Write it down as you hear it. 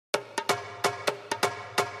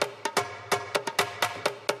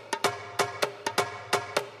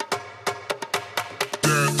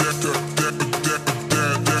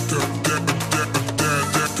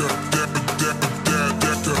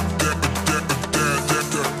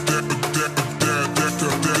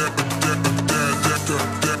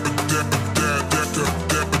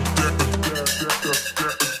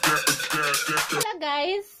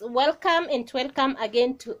welcome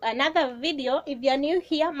again to another video. If you're new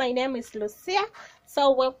here, my name is Lucia,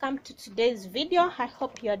 so welcome to today's video. I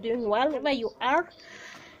hope you are doing well wherever you are.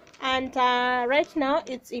 And right now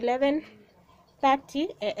it's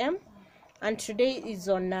 11:30 a.m. and today is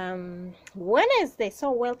on Wednesday,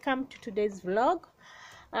 so welcome to today's vlog.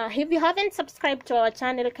 If you haven't subscribed to our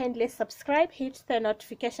channel, kindly subscribe, hit the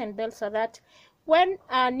notification bell so that when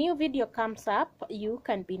a new video comes up you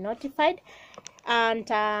can be notified. And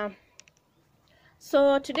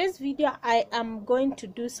so today's video I am going to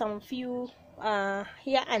do some few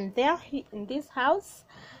here and there in this house.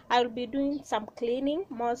 I'll be doing some cleaning,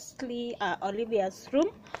 mostly Olivia's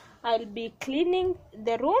room. I'll be cleaning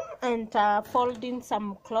the room and folding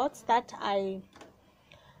some clothes that I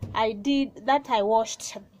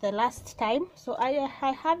washed the last time, so I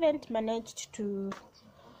haven't managed to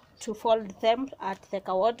fold them at the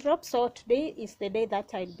wardrobe. So today is the day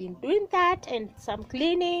that I'll be doing that, and some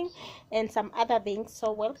cleaning and some other things.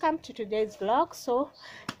 So welcome to today's vlog. So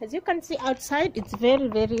as you can see outside, it's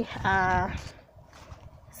very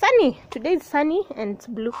sunny. Today is sunny and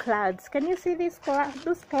blue clouds. Can you see those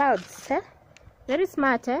clouds? Very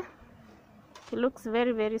smart. It looks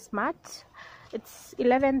very smart. It's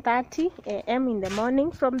 11:30 a.m. in the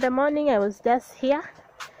morning. From the morning I was just here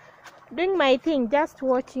doing my thing, just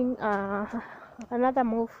watching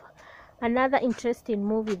another interesting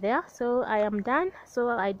movie there. So I am done, so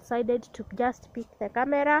I decided to just pick the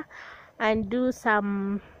camera and do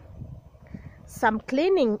some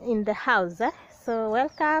cleaning in the house. So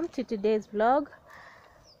welcome to today's vlog.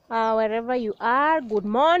 Wherever you are, good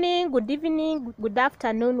morning, good evening, good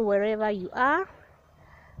afternoon, wherever you are.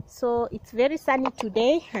 So it's very sunny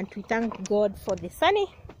today, and we thank God for the sun,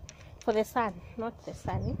 not the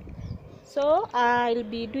sunny. So I'll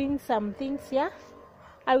be doing some things here.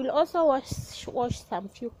 I will also wash some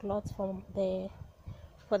few clothes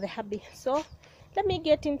for the hubby. So let me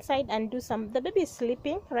get inside and do some. The baby is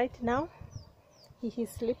sleeping right now. He is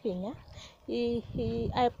sleeping.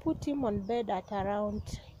 I put him on bed at around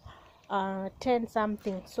 10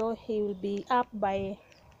 something, so he will be up by,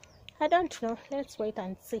 I don't know, let's wait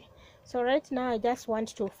and see. So right now I just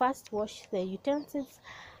want to first wash the utensils.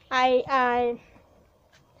 I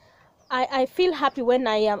feel happy when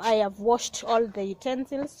I have washed all the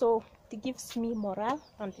utensils, so it gives me morale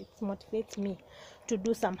and it motivates me to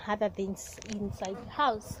do some other things inside the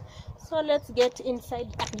house. So let's get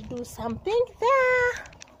inside and do something there.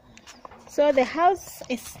 So the house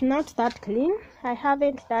is not that clean. I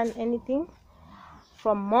haven't done anything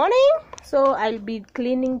from morning, so I'll be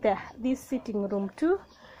cleaning this sitting room too,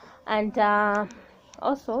 and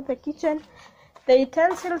also the kitchen. The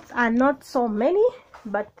utensils are not so many,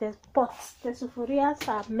 but the pots, the sufurias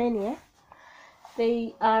are many.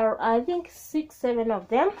 They are, I think, 6-7 of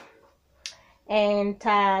them, and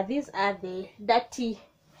these are the dirty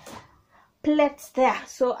plates there.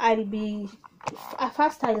 So I'll be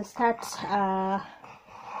first I'll start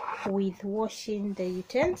with washing the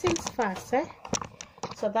utensils first,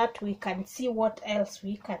 so that we can see what else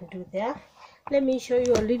we can do there. Let me show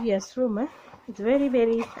you Olivia's room. It's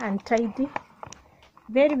very untidy,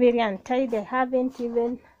 very untidy. I haven't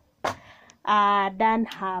even done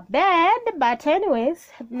her bed, but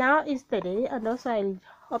anyways, now is the day. And also I'll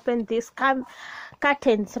open these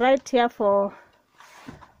curtains right here for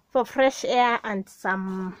fresh air and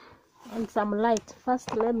some light.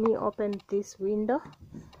 First let me open this window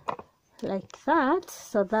like that,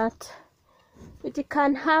 so that it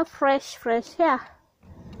can have fresh air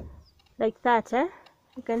like that.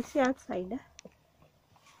 You can see outside.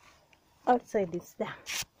 Outside is there.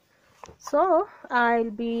 So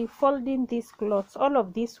I'll be folding these clothes. All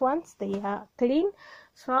of these ones, they are clean,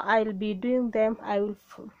 so I'll be doing them. I will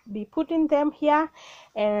be putting them here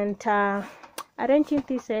and arranging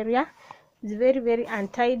this area. It's very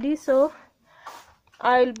untidy, so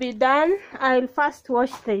I'll be done. I'll first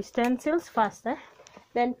wash the utensils first,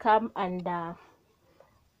 then come and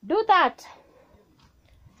do that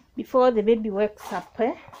before the baby wakes up.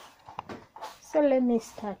 So let me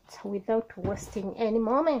start without wasting any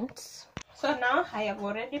moments. So now I have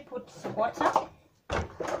already put water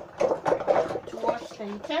to wash the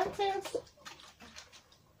utensils.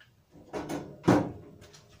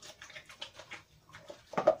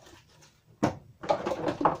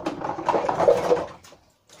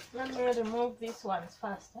 Let me remove these ones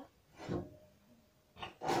first,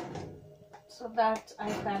 so that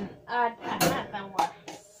I can add another one,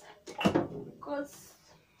 because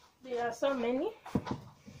there are so many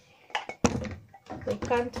they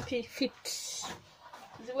can't fit.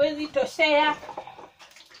 Ziwezi toshea.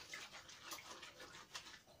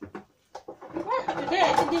 Today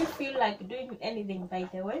I didn't feel like doing anything, by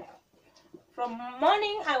the way. From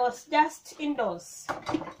morning I was just indoors.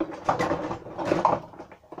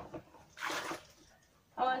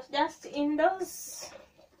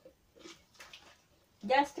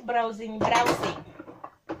 Just browsing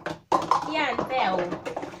here and there.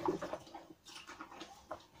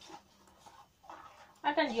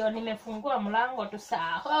 Hata ndio nimefungua mlango tu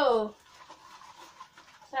saa. Oh.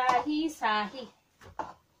 Saa hii.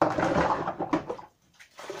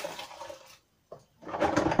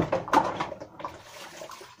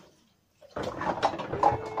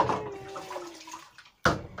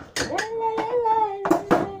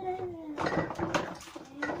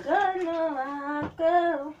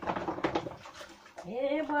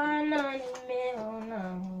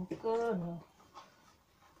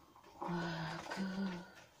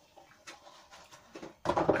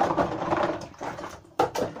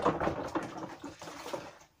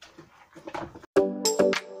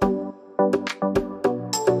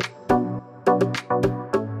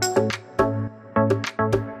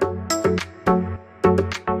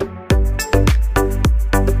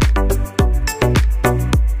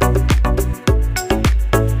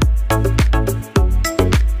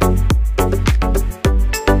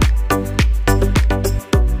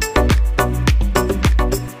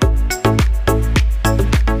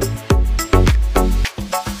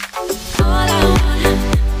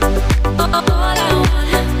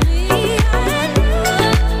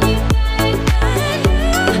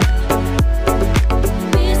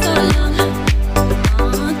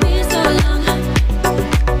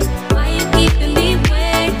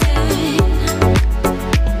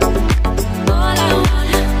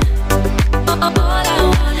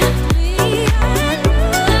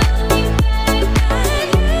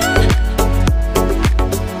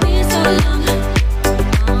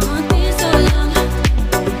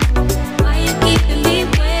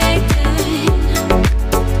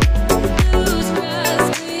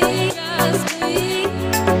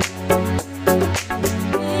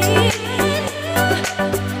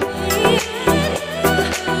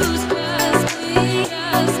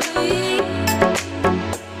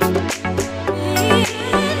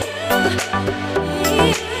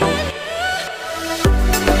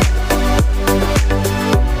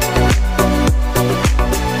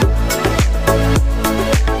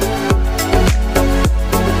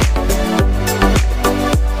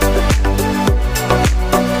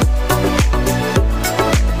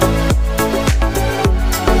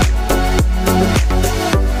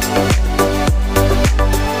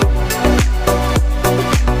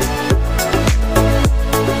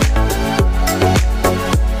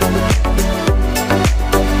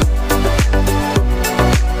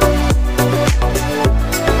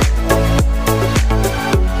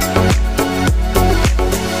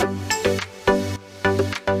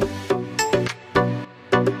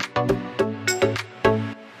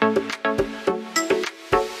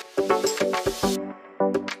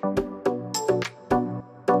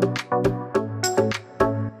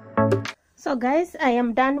 So guys, I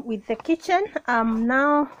am done with the kitchen. I'm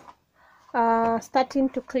now starting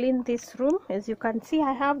to clean this room. As you can see,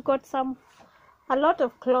 I have got a lot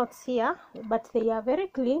of clothes here, but they are very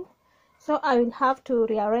clean, so I will have to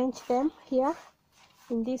rearrange them here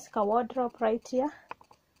in this wardrobe right here.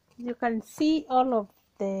 You can see all of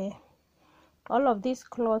these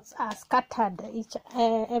clothes are scattered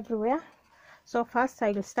everywhere. So first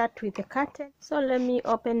I will start with the curtain. So let me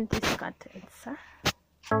open these curtains. So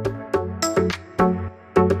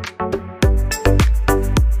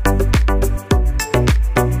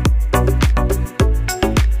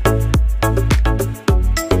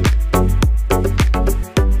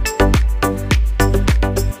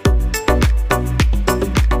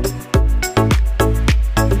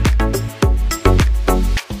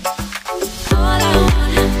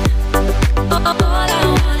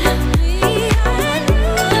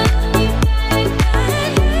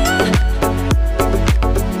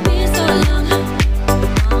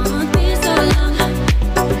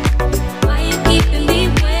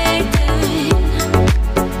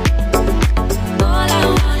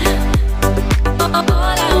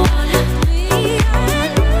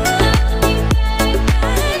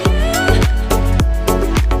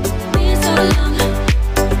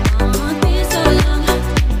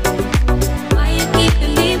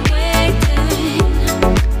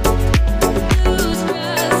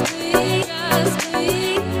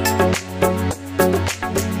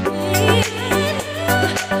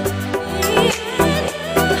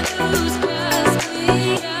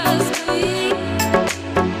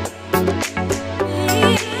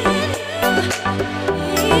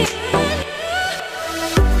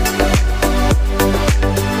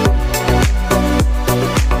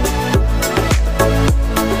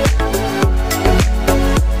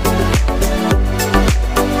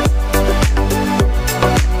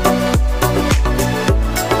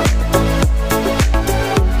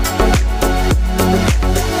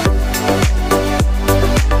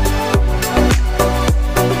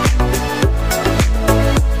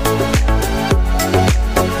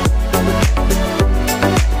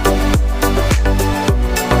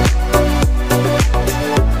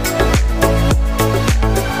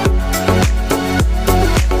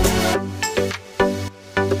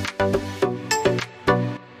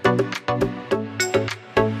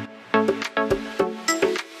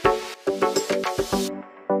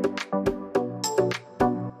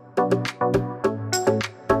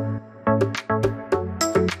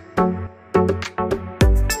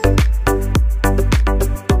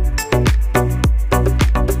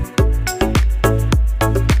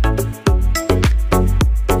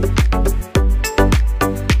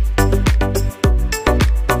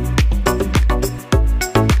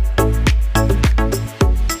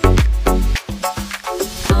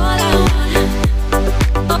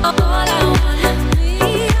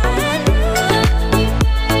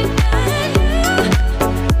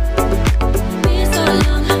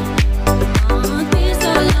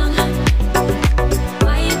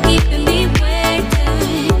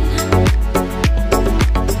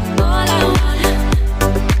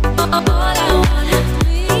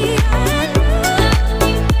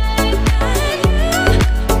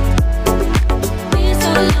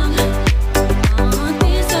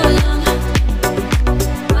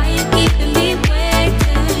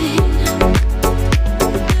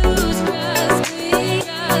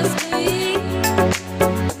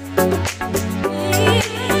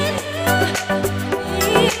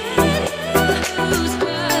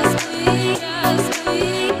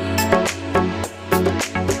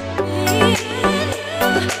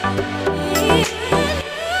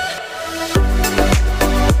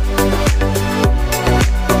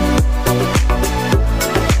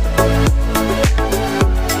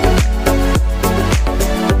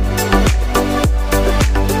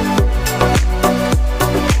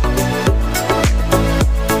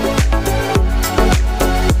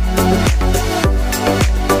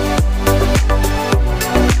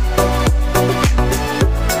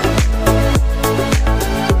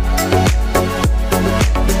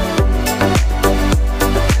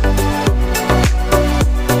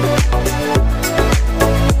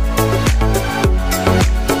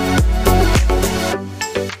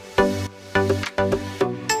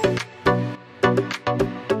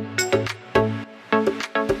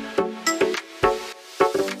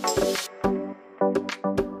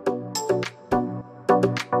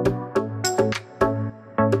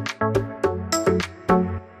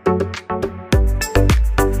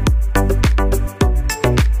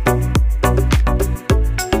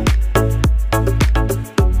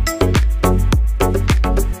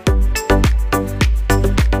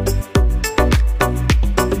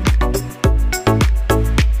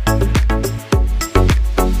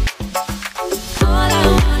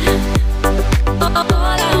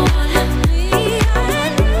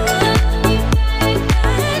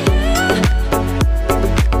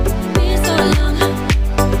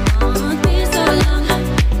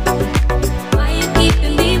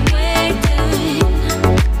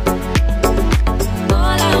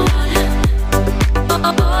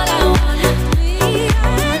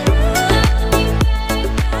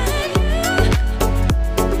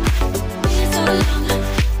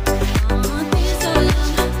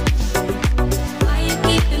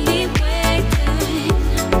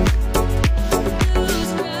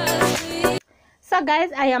So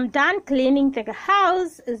guys, I am done cleaning the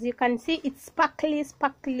house. As you can see, it's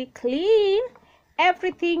sparkly clean.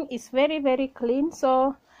 Everything is very clean.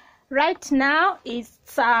 So right now it's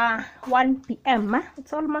 1 p.m.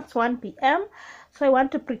 It's almost 1 p.m. so I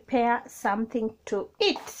want to prepare something to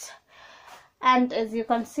eat. And as you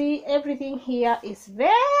can see, everything here is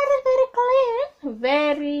very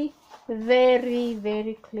clean,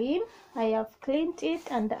 very clean. I have cleaned it,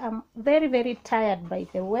 and I'm very tired, by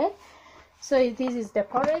the way. So this is the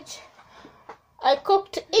porridge. I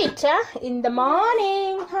cooked it in the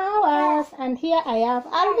morning hours, and here I have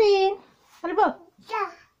Alvin. Albo.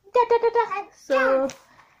 So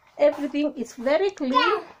everything is very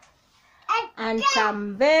clean, and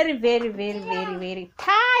I'm very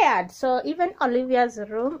tired. So even Olivia's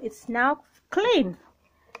room is now clean.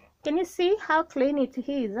 Can you see how clean it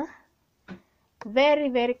is?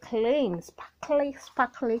 Very clean,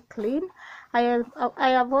 sparkly clean. I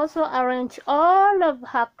have also arranged all of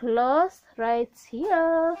her clothes right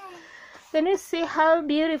here. Can you see how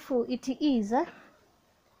beautiful it is?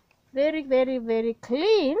 Very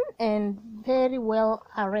clean and very well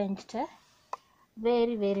arranged.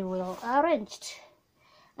 Very well arranged.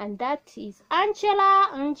 And that is Angela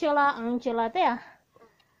there.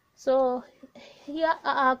 So here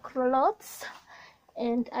are our clothes,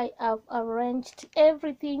 and I have arranged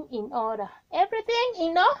everything in order.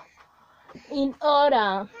 In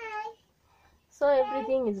order. So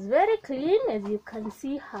everything is very clean. As you can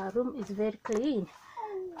see, her room is very clean.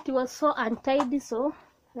 It was so untidy, so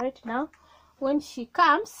right now when she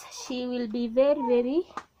comes, she will be very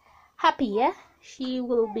happy. Yeah, she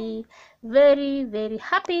will be very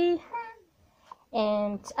happy.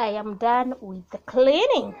 And I am done with the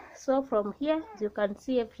cleaning. So from here, as you can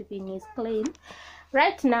see, everything is clean.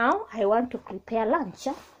 Right now I want to prepare lunch.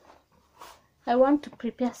 I want to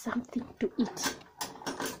prepare something to eat.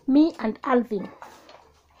 Me and Alvin.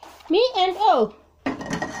 We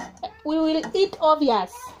will eat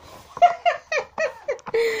obvious.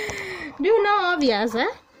 Do you know obvious?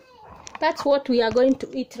 That's what we are going to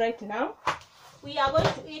eat right now. We are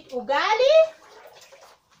going to eat ugali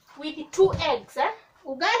with 2 eggs.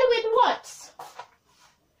 Ugali with what?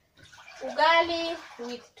 Ugali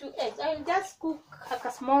with 2 eggs. I will just cook like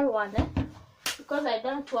a small one, because I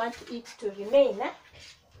don't want it to remain.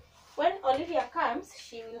 When Olivia comes,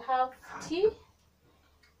 she will have tea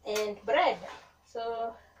and bread.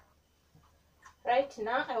 So right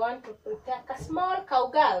now I want to prepare a small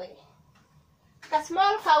kaugali.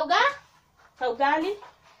 Kaugali.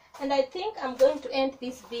 And I think I'm going to end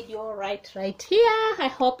this video right here. I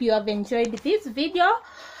hope you have enjoyed this video.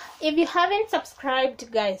 If you haven't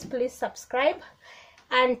subscribed, guys, please subscribe.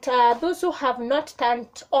 And those who have not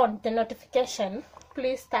turned on the notification,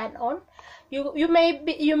 please turn on. You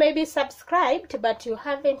may be subscribed, but you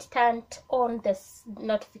haven't turned on the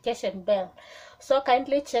notification bell. So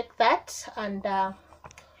kindly check that, and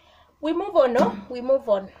we move on. No, we move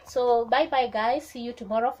on. So bye guys. See you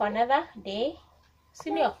tomorrow for another day.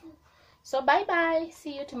 Senior. So bye.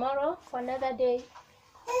 See you tomorrow for another day,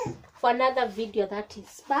 for another video. That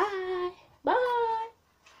is bye.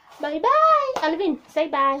 Alvin, say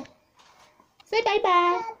bye. Say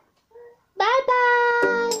bye.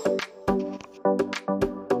 Bye.